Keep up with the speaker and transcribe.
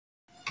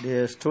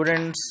Dear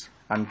students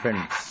and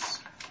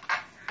friends,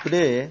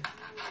 today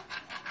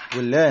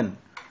we'll learn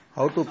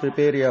how to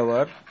prepare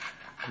your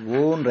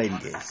own rain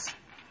gauge.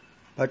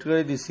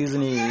 Particularly this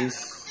season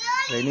is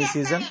rainy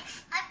season.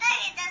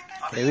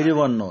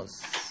 Everyone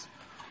knows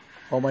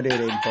how much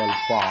rainfall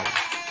falls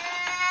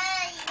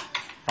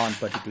on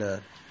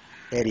particular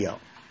area.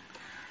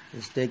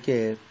 Just take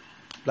a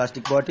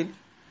plastic bottle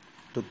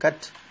to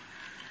cut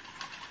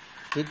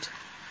it.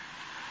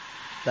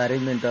 The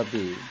arrangement of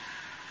the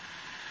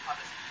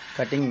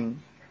cutting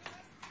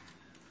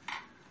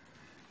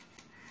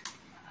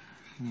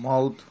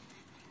mouth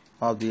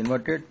of the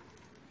inverted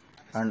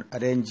and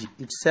arrange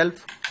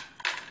itself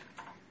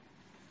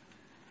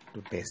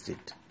to taste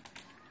it.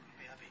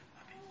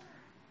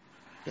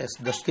 Yes,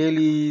 the scale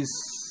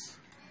is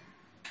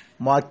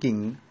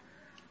marking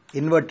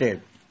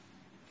inverted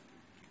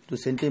 2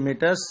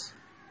 centimeters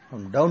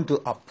from down to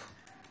up,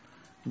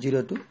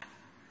 0 to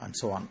and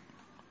so on.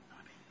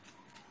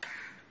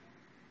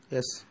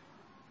 Yes,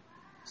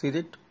 see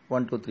it,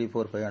 1, 2, 3,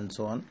 4, 5 and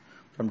so on,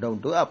 from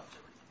down to up.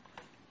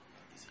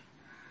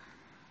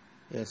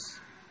 Yes,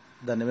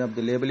 the name of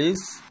the label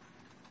is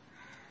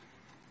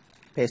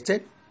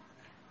pasted.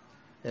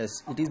 Yes,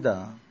 it is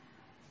the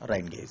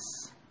rain gauge.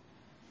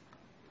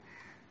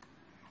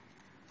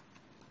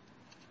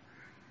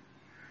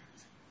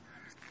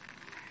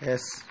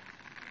 Yes,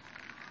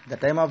 the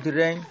time of the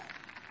rain,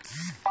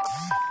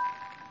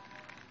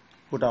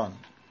 put on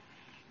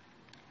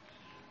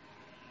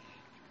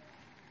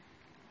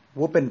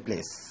open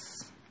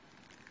place,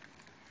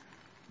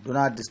 do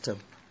not disturb,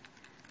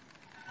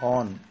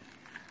 on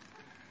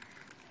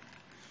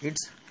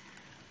it's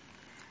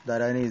the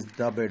rain is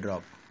drop by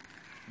drop,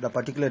 the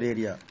particular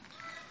area,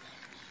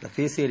 the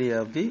face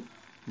area of the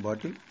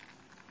bottle.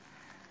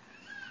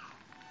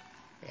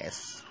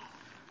 Yes,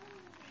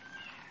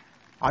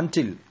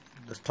 until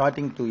the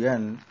starting to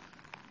end,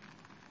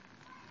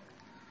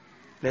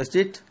 place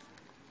it,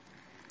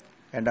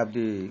 end of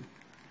the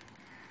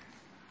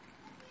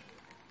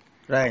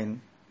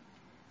rain.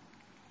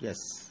 Yes,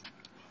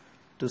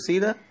 to see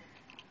the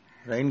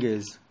rain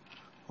gauge,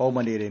 how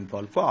many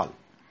rainfall fall.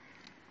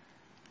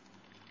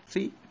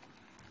 See,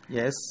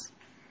 yes,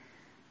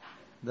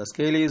 the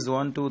scale is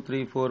 1, 2,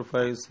 3, 4,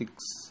 5, 6,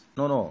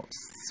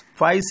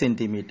 5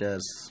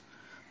 centimeters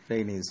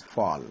rain is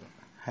fall.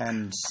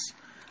 Hence,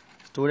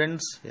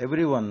 students,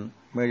 everyone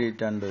made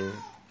it and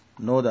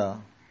know the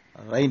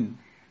rain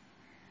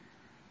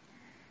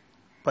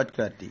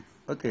particularity.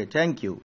 Okay, thank you.